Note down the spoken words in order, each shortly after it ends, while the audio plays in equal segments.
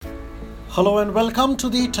Hello and welcome to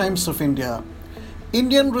the Times of India.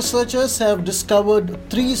 Indian researchers have discovered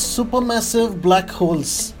three supermassive black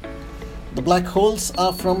holes. The black holes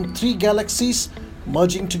are from three galaxies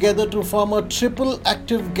merging together to form a triple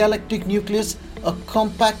active galactic nucleus, a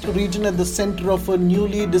compact region at the center of a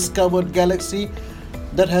newly discovered galaxy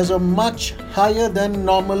that has a much higher than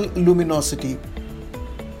normal luminosity.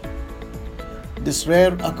 This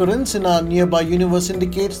rare occurrence in our nearby universe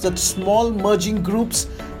indicates that small merging groups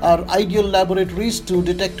are ideal laboratories to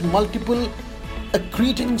detect multiple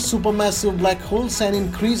accreting supermassive black holes and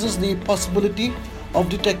increases the possibility of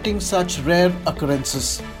detecting such rare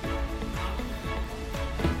occurrences.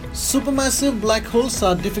 Supermassive black holes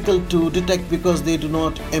are difficult to detect because they do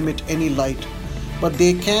not emit any light, but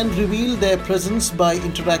they can reveal their presence by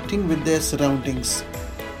interacting with their surroundings.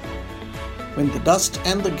 When the dust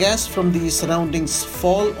and the gas from the surroundings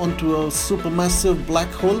fall onto a supermassive black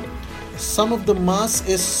hole, some of the mass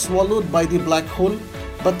is swallowed by the black hole,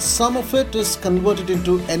 but some of it is converted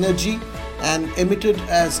into energy and emitted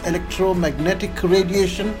as electromagnetic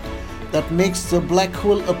radiation that makes the black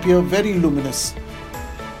hole appear very luminous.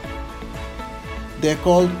 They are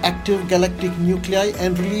called active galactic nuclei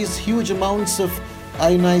and release huge amounts of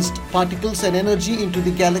ionized particles and energy into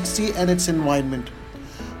the galaxy and its environment.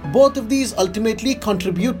 Both of these ultimately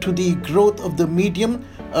contribute to the growth of the medium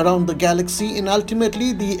around the galaxy and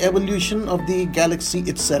ultimately the evolution of the galaxy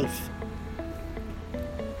itself.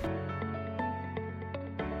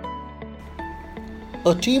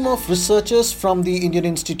 A team of researchers from the Indian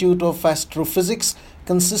Institute of Astrophysics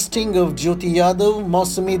consisting of Jyoti Yadav,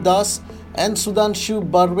 Mausami Das and Sudhanshu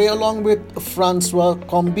Barve along with François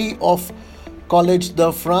Combi of Collège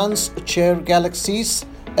de France Chair Galaxies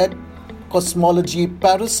at Cosmology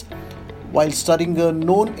Paris, while studying a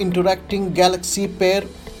known interacting galaxy pair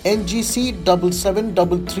NGC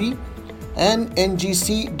 7733 and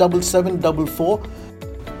NGC 7744,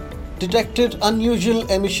 detected unusual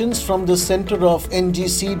emissions from the center of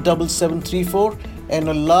NGC 7734 and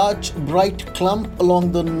a large bright clump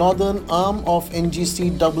along the northern arm of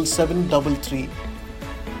NGC 7733.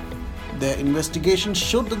 Their investigation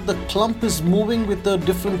showed that the clump is moving with a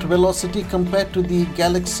different velocity compared to the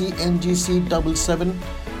galaxy NGC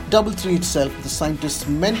 7733 itself. The scientists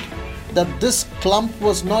meant that this clump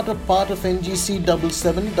was not a part of NGC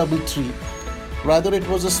 7733. Rather, it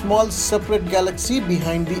was a small separate galaxy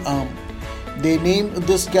behind the arm. They named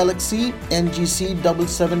this galaxy NGC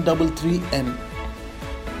 7733N.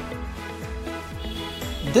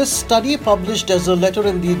 This study, published as a letter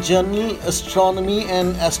in the journal Astronomy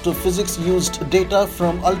and Astrophysics, used data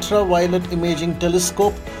from ultraviolet imaging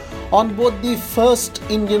telescope on both the first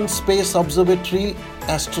Indian space observatory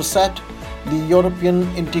AstroSat, the European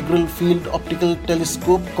Integral Field Optical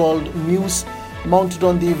Telescope called MUSE, mounted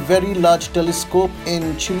on the Very Large Telescope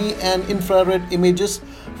in Chile, and infrared images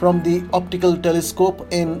from the Optical Telescope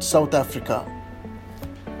in South Africa.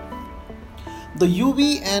 The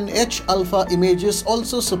UV and H-alpha images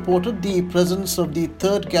also supported the presence of the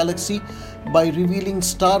third galaxy by revealing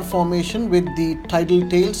star formation with the tidal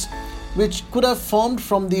tails, which could have formed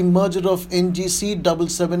from the merger of NGC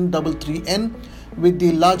 7733N with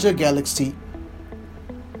the larger galaxy.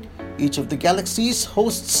 Each of the galaxies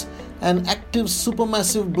hosts an active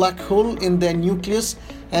supermassive black hole in their nucleus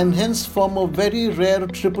and hence form a very rare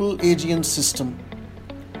triple AGN system.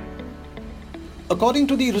 According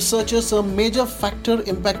to the researchers, a major factor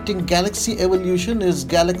impacting galaxy evolution is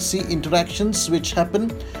galaxy interactions, which happen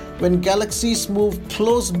when galaxies move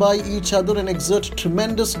close by each other and exert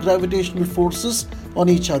tremendous gravitational forces on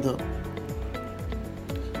each other.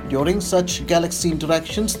 During such galaxy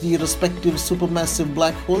interactions, the respective supermassive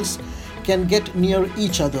black holes can get near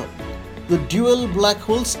each other. The dual black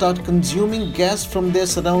holes start consuming gas from their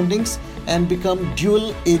surroundings and become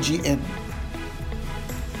dual AGN.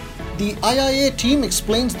 The IIA team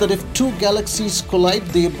explains that if two galaxies collide,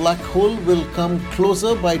 the black hole will come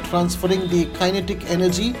closer by transferring the kinetic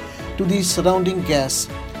energy to the surrounding gas.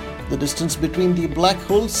 The distance between the black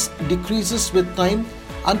holes decreases with time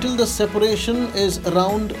until the separation is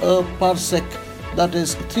around a parsec, that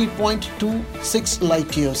is 3.26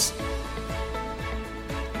 light years.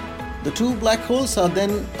 The two black holes are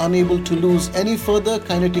then unable to lose any further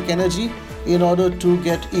kinetic energy in order to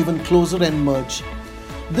get even closer and merge.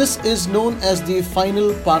 This is known as the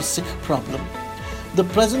final parsec problem. The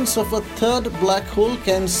presence of a third black hole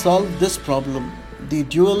can solve this problem. The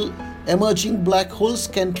dual emerging black holes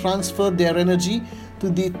can transfer their energy to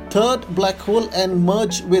the third black hole and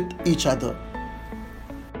merge with each other.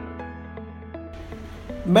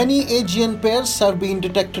 Many AGN pairs have been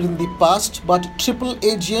detected in the past, but triple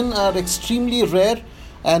AGN are extremely rare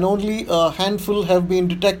and only a handful have been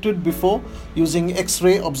detected before using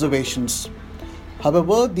X-ray observations.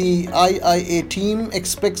 However, the IIA team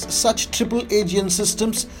expects such triple AGN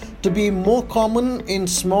systems to be more common in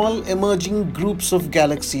small emerging groups of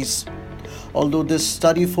galaxies. Although this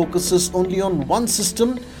study focuses only on one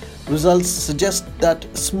system, results suggest that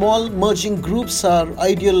small merging groups are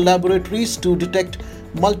ideal laboratories to detect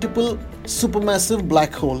multiple supermassive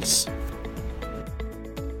black holes.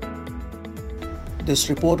 This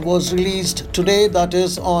report was released today, that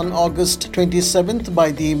is on August 27th,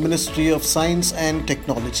 by the Ministry of Science and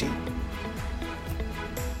Technology.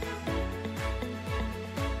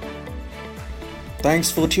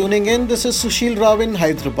 Thanks for tuning in. This is Sushil Rao in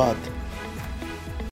Hyderabad.